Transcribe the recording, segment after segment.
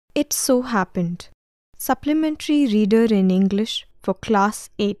It so happened. Supplementary Reader in English for Class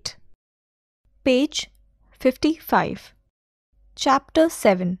 8. Page 55. Chapter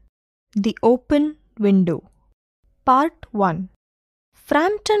 7. The Open Window. Part 1.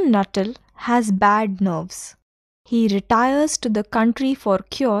 Frampton Nuttall has bad nerves. He retires to the country for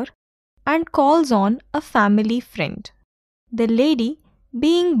cure and calls on a family friend. The lady,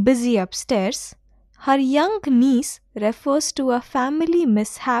 being busy upstairs, her young niece refers to a family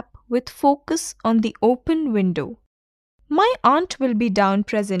mishap with focus on the open window. "My aunt will be down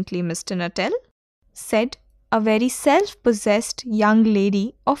presently, Mr. Nuttall," said a very self-possessed young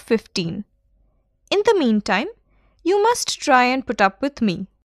lady of 15. "In the meantime, you must try and put up with me."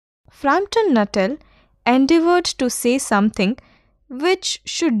 Frampton Nuttall endeavoured to say something which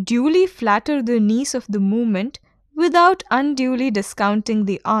should duly flatter the niece of the moment without unduly discounting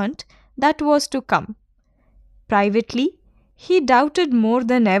the aunt that was to come. Privately, he doubted more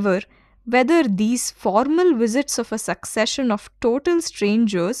than ever whether these formal visits of a succession of total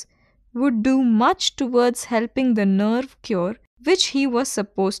strangers would do much towards helping the nerve cure which he was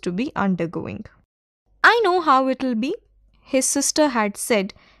supposed to be undergoing. "I know how it'll be," his sister had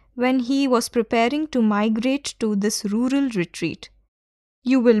said when he was preparing to migrate to this rural retreat.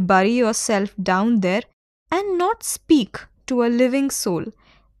 "You will bury yourself down there and not speak to a living soul,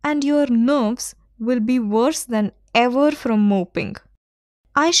 and your nerves will be worse than ever from moping.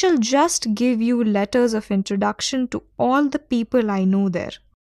 I shall just give you letters of introduction to all the people I know there.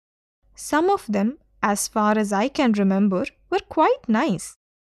 Some of them, as far as I can remember, were quite nice."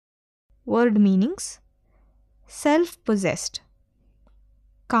 Word meanings: self-possessed,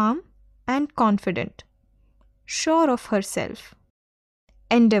 calm and confident, sure of herself.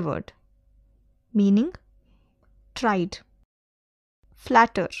 Endeavoured, meaning tried.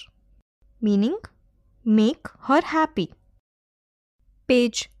 Flatter, meaning make her happy.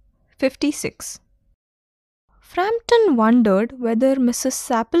 Page 56. Frampton wondered whether Mrs.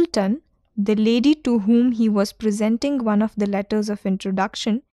 Sappleton, the lady to whom he was presenting one of the letters of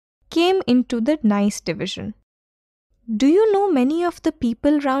introduction, came into the nice division. "Do you know many of the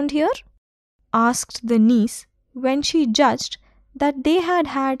people round here?" asked the niece when she judged that they had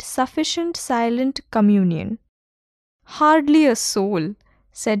had sufficient silent communion. "Hardly a soul,"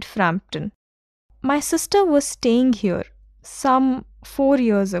 said Frampton. "My sister was staying here some 4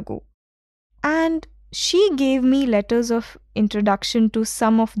 years ago, and she gave me letters of introduction to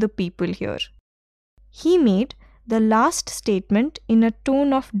some of the people here." He made the last statement in a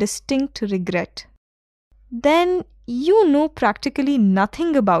tone of distinct regret. "Then you know practically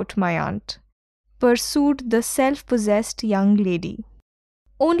nothing about my aunt," pursued the self-possessed young lady.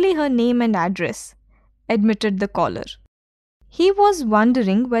 "Only her name and address," admitted the caller. He was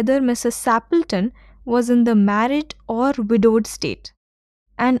wondering whether Mrs. Sappleton was in the married or widowed state.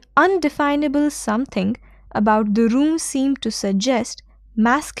 An undefinable something about the room seemed to suggest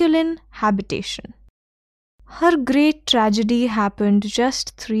masculine habitation. "Her great tragedy happened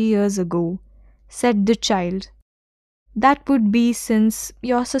just 3 years ago," said the child. "That would be since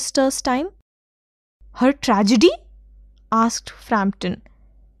your sister's time?" "Her tragedy?" asked Frampton.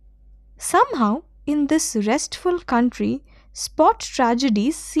 Somehow, in this restful country, spot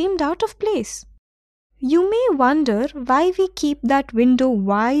tragedies seemed out of place. "You may wonder why we keep that window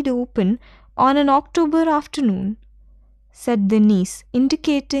wide open on an October afternoon," said the niece,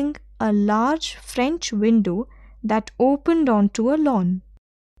 indicating a large French window that opened onto a lawn.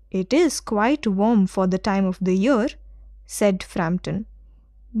 "It is quite warm for the time of the year," said Frampton.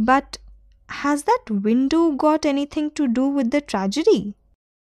 "But has that window got anything to do with the tragedy?"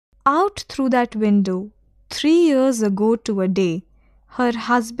 Out through that window, 3 years ago to a day, her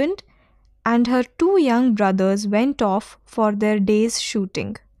husband and her 2 young brothers went off for their day's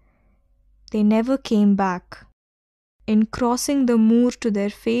shooting. They never came back. In crossing the moor to their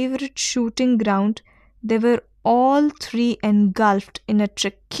favourite shooting ground, they were all 3 engulfed in a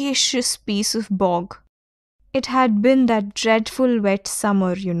treacherous piece of bog. It had been that dreadful wet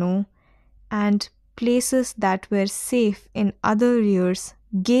summer, you know, and places that were safe in other years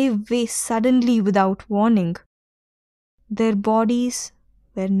gave way suddenly without warning. Their bodies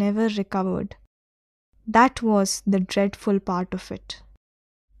were never recovered. That was the dreadful part of it.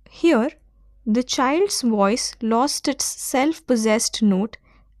 Here, the child's voice lost its self-possessed note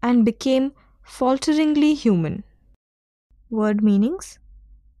and became falteringly human. Word meanings: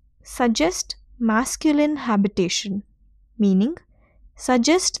 suggest masculine habitation, meaning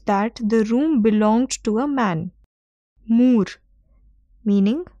suggest that the room belonged to a man. Moor,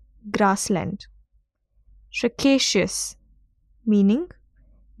 meaning grassland. Treacherous, meaning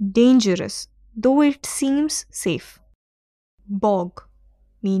dangerous, though it seems safe. Bog,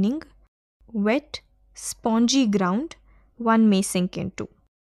 meaning wet, spongy ground one may sink into.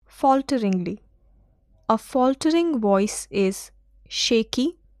 Falteringly. A faltering voice is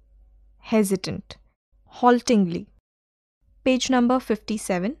shaky, hesitant. Haltingly. Page number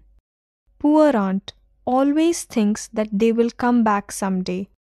 57. Poor aunt always thinks that they will come back someday.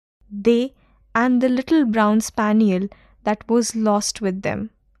 They and the little brown spaniel that was lost with them,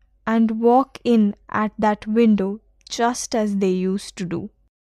 and walk in at that window just as they used to do.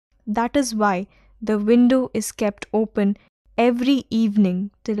 That is why the window is kept open every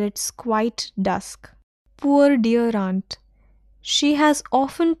evening till it's quite dusk. Poor dear aunt. She has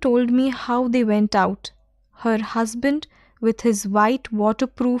often told me how they went out, her husband with his white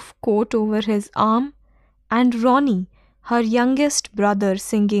waterproof coat over his arm, and Ronnie, her youngest brother,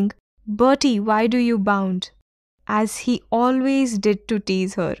 singing, "Bertie, why do you bound?" as he always did to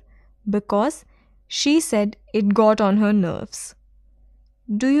tease her, because she said it got on her nerves.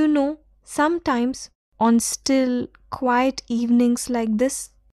 Do you know, sometimes on still, quiet evenings like this,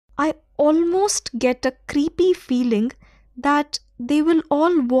 I almost get a creepy feeling that they will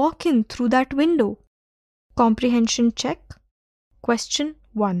all walk in through that window. Comprehension check. Question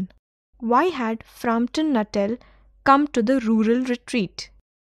 1. Why had Frampton Nuttall come to the rural retreat?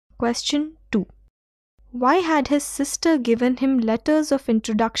 Question 2. Why had his sister given him letters of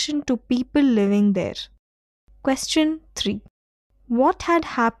introduction to people living there? Question 3. What had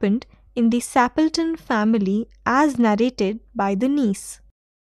happened in the Sappleton family as narrated by the niece?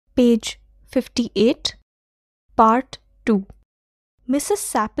 Page 58, Part 2. Mrs.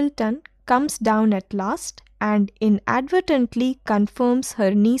 Sappleton comes down at last and inadvertently confirms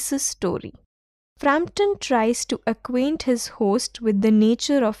her niece's story. Frampton tries to acquaint his host with the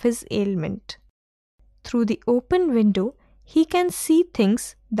nature of his ailment. Through the open window, he can see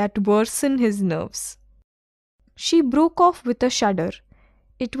things that worsen his nerves. She broke off with a shudder.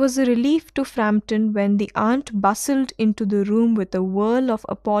 It was a relief to Frampton when the aunt bustled into the room with a whirl of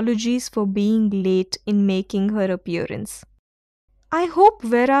apologies for being late in making her appearance. "I hope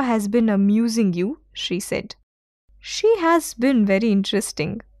Vera has been amusing you," she said. "She has been very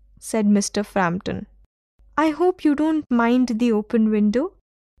interesting," said Mr. Frampton. "I hope you don't mind the open window,"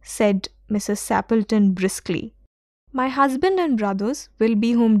 said Mrs. Sappleton briskly. "My husband and brothers will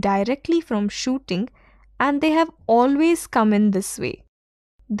be home directly from shooting, and they have always come in this way.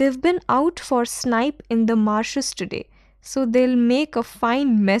 They've been out for snipe in the marshes today, so they'll make a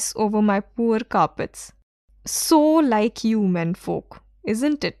fine mess over my poor carpets. So like you menfolk,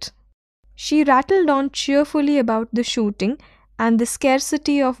 isn't it?" She rattled on cheerfully about the shooting and the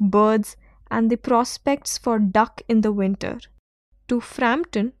scarcity of birds and the prospects for duck in the winter. To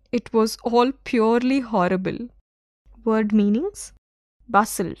Frampton, it was all purely horrible. Word meanings: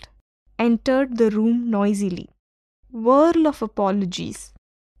 bustled, entered the room noisily, whirl of apologies,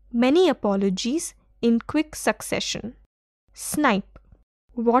 many apologies in quick succession, snipe,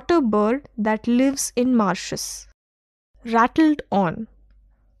 water bird that lives in marshes, rattled on,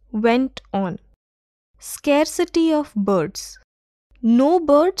 went on, scarcity of birds, no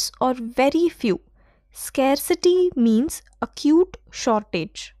birds or very few. Scarcity means acute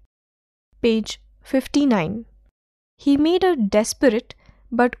shortage. Page 59. He made a desperate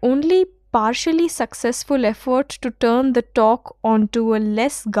but only partially successful effort to turn the talk onto a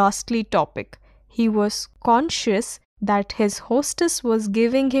less ghastly topic. He was conscious that his hostess was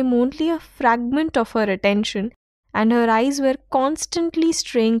giving him only a fragment of her attention, and her eyes were constantly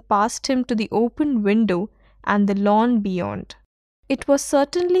straying past him to the open window and the lawn beyond. It was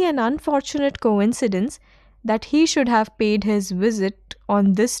certainly an unfortunate coincidence that he should have paid his visit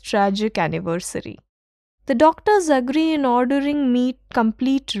on this tragic anniversary. The doctors agree in ordering me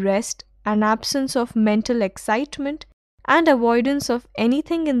complete rest, an absence of mental excitement, and avoidance of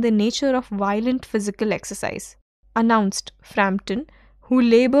anything in the nature of violent physical exercise, announced Frampton, who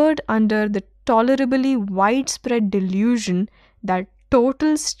labored under the tolerably widespread delusion that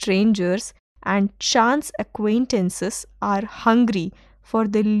total strangers and chance acquaintances are hungry for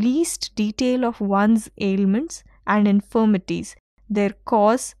the least detail of one's ailments and infirmities, their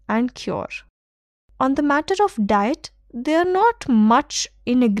cause and cure. On the matter of diet, they are not much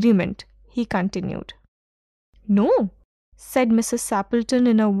in agreement, he continued. "No," said Mrs. Sappleton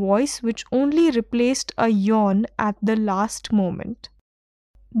in a voice which only replaced a yawn at the last moment.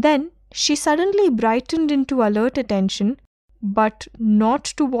 Then she suddenly brightened into alert attention, but not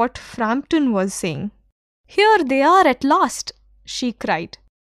to what Frampton was saying. "Here they are at last," she cried,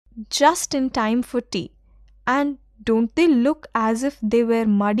 "just in time for tea. And don't they look as if they were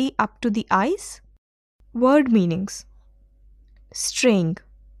muddy up to the eyes?" Word meanings: straying,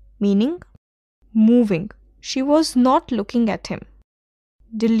 meaning moving. She was not looking at him.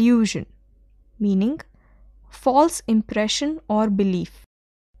 delusion, meaning false impression or belief.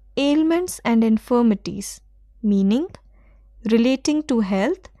 Ailments and infirmities, meaning relating to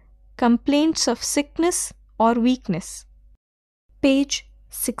health, complaints of sickness or weakness. Page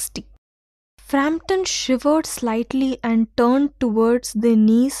 60. Frampton shivered slightly and turned towards the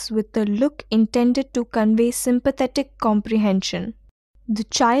niece with a look intended to convey sympathetic comprehension. The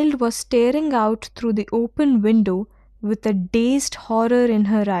child was staring out through the open window with a dazed horror in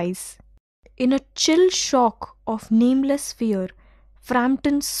her eyes. In a chill shock of nameless fear,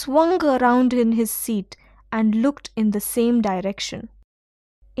 Frampton swung around in his seat and looked in the same direction.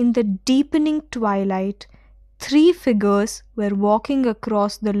 In the deepening twilight, 3 figures were walking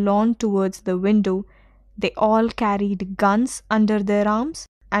across the lawn towards the window. They all carried guns under their arms,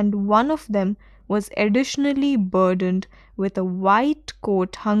 and one of them was additionally burdened with a white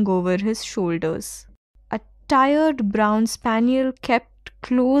coat hung over his shoulders. A tired brown spaniel kept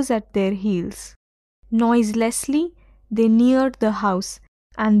close at their heels. Noiselessly, they neared the house,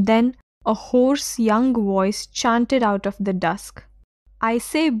 and then a hoarse young voice chanted out of the dusk, "I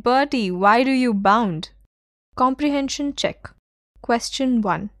say, Bertie, why do you bound?" Comprehension check. Question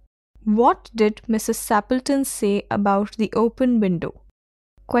 1. What did Mrs. Sappleton say about the open window?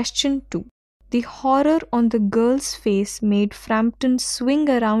 Question 2. The horror on the girl's face made Frampton swing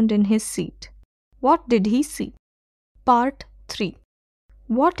around in his seat. What did he see? Part 3.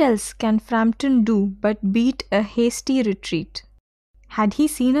 What else can Frampton do but beat a hasty retreat? Had he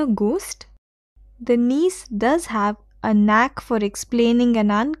seen a ghost? The niece does have a knack for explaining an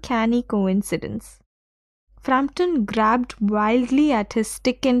uncanny coincidence. Frampton grabbed wildly at his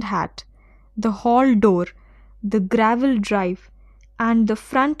stick and hat, the hall door, the gravel drive, and the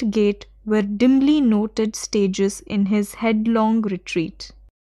front gate were dimly noted stages in his headlong retreat.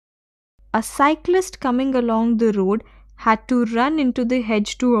 A cyclist coming along the road had to run into the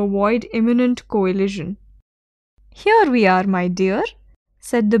hedge to avoid imminent collision. "Here we are, my dear,"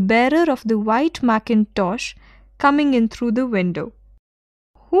 said the bearer of the white mackintosh, coming in through the window.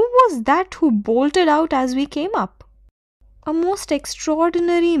 "Who was that who bolted out as we came up?" "A most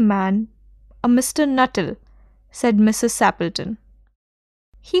extraordinary man, a Mr. Nuttall," said Mrs. Sappleton.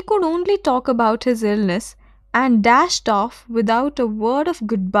 "He could only talk about his illness and dashed off without a word of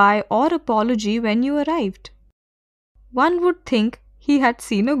goodbye or apology when you arrived. One would think he had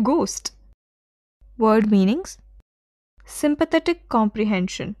seen a ghost." Word meanings. Sympathetic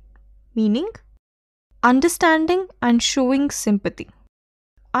comprehension, meaning understanding and showing sympathy.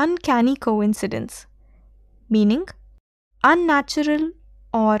 Uncanny coincidence, meaning unnatural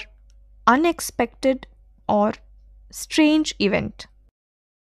or unexpected or strange event.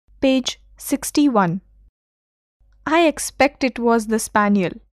 Page 61. "I expect it was the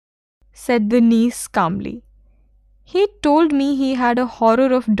spaniel," said the niece calmly. "He told me he had a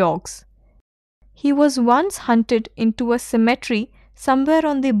horror of dogs. He was once hunted into a cemetery somewhere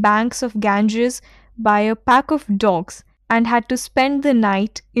on the banks of Ganges by a pack of dogs and had to spend the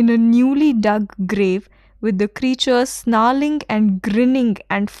night in a newly dug grave with the creatures snarling and grinning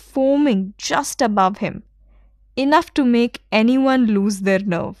and foaming just above him, enough to make anyone lose their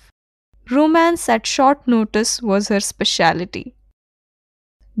nerve. Romance at short notice was her specialty."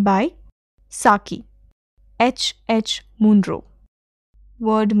 By Saki, H. H. Munro.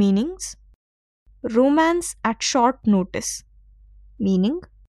 Word meanings. Romance at short notice, meaning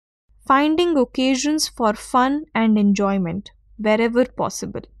finding occasions for fun and enjoyment wherever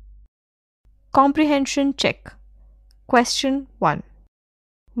possible. Comprehension check. Question 1.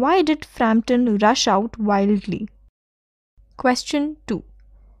 Why did Frampton rush out wildly? Question 2.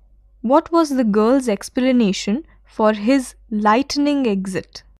 What was the girl's explanation for his lightning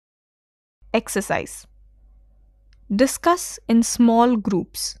exit? Exercise. Discuss in small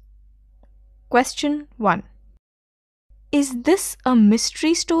groups. Question 1. Is this a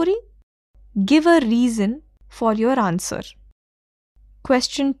mystery story? Give a reason for your answer.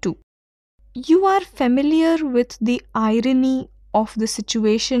 Question 2. You are familiar with the irony of the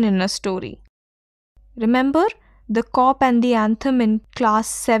situation in a story. Remember the cop and the anthem in Class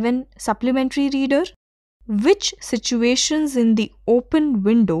 7 supplementary reader? Which situations in the open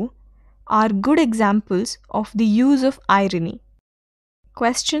window are good examples of the use of irony?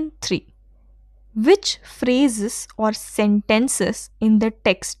 Question 3. Which phrases or sentences in the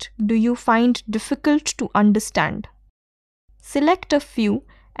text do you find difficult to understand? Select a few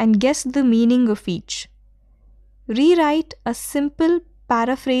and guess the meaning of each. Rewrite a simple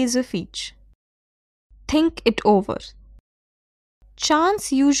paraphrase of each. Think it over.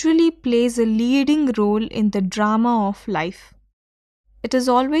 Chance usually plays a leading role in the drama of life. It is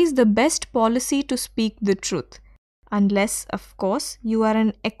always the best policy to speak the truth, unless, of course, you are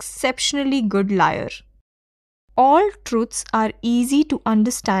an exceptionally good liar. All truths are easy to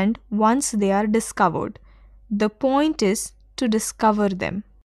understand once they are discovered. The point is to discover them.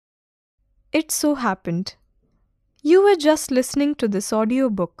 It so happened. You were just listening to this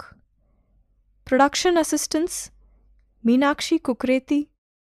audiobook. Production assistance Meenakshi Kukreti.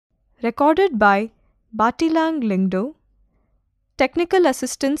 Recorded by Batilang Lingdo. Technical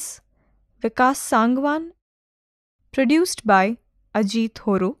assistance Vikas Sangwan. Produced by Ajit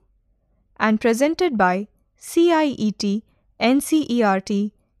Horo. And presented by CIET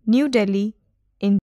NCERT New Delhi